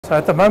So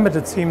at the moment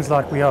it seems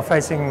like we are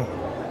facing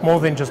more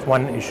than just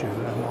one issue.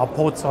 Our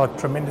ports are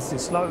tremendously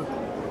slow.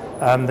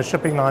 The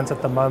shipping lines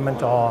at the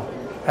moment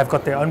have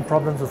got their own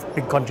problems with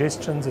big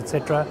congestions,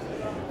 etc.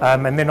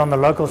 And then on the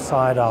local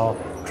side, our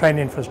train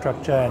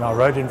infrastructure and our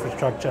road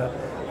infrastructure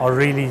are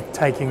really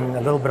taking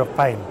a little bit of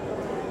pain.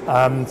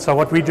 So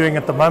what we're doing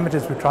at the moment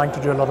is we're trying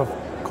to do a lot of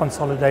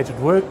consolidated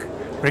work,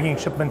 bringing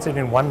shipments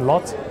in one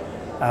lot,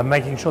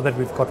 making sure that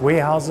we've got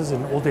warehouses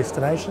in all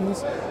destinations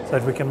so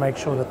that we can make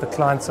sure that the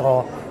clients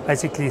are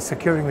basically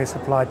securing their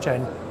supply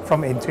chain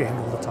from end to end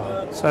all the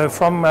time. So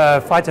from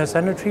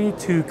phytosanitary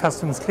to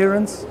customs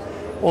clearance,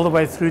 all the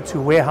way through to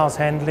warehouse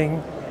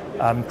handling,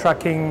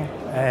 trucking,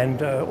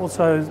 and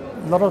also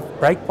a lot of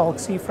break bulk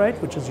sea freight,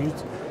 which is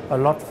used a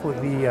lot for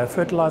the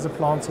fertilizer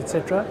plants,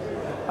 etc.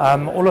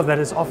 All of that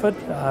is offered,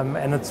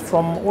 and it's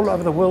from all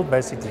over the world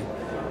basically,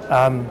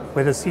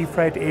 whether sea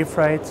freight, air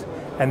freight,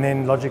 and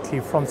then logically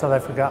from South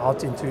Africa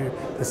out into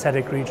the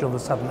SADC region or the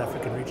Southern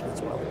African region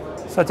as well.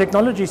 So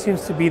technology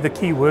seems to be the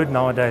key word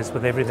nowadays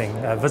with everything.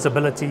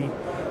 Visibility,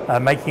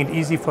 making it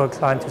easy for a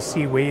client to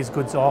see where his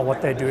goods are,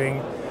 what they're doing,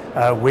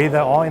 where they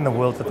are in the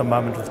world at the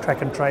moment with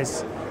track and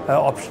trace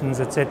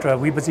options, etc.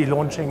 We're busy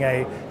launching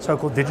a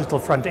so-called digital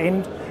front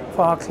end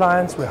for our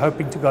clients. We're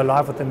hoping to go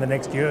live within the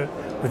next year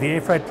with the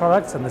air freight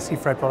products, and the sea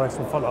freight products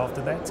will follow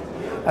after that.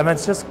 And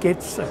it just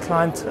gets a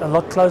client a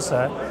lot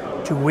closer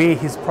to where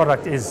his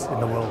product is in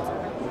the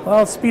world.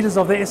 Well, speed is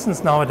of the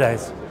essence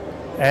nowadays,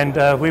 and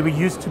where we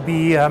used to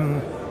be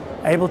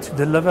able to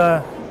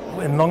deliver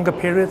in longer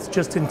periods,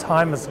 just in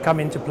time has come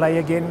into play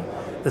again.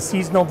 The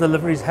seasonal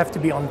deliveries have to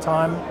be on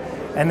time,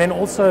 and then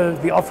also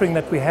the offering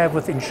that we have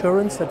with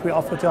insurance that we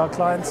offer to our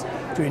clients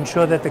to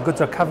ensure that the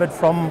goods are covered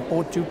from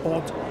port to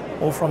port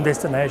or from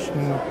destination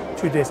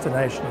to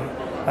destination.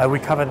 We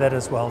cover that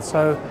as well.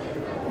 So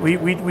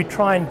we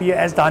try and be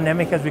as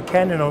dynamic as we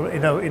can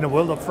in a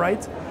world of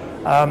freight.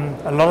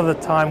 A lot of the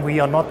time we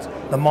are not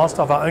the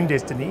master of our own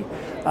destiny,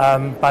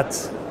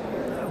 but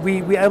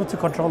we're able to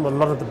control a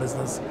lot of the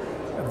business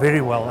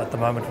very well at the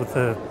moment with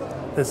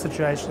the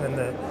situation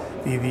and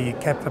the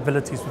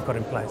capabilities we've got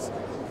in place.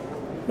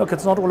 Look,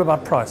 it's not all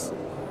about price.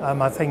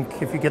 I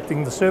think if you're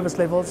getting the service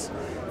levels,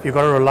 if you've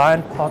got a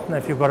reliant partner,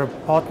 if you've got a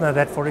partner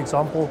that, for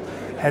example,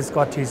 has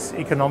got his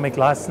economic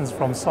license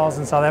from SARS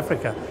in South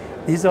Africa,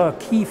 these are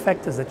key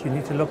factors that you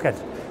need to look at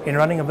in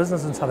running a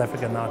business in South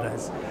Africa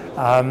nowadays.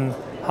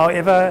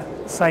 However,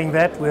 saying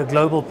that, we're a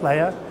global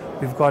player.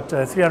 We've got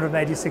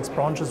 386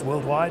 branches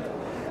worldwide,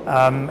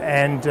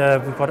 and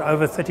we've got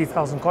over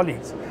 30,000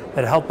 colleagues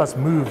that help us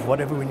move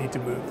whatever we need to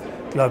move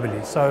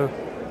globally. So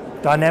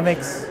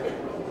dynamics,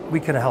 we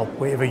can help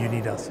wherever you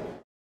need us.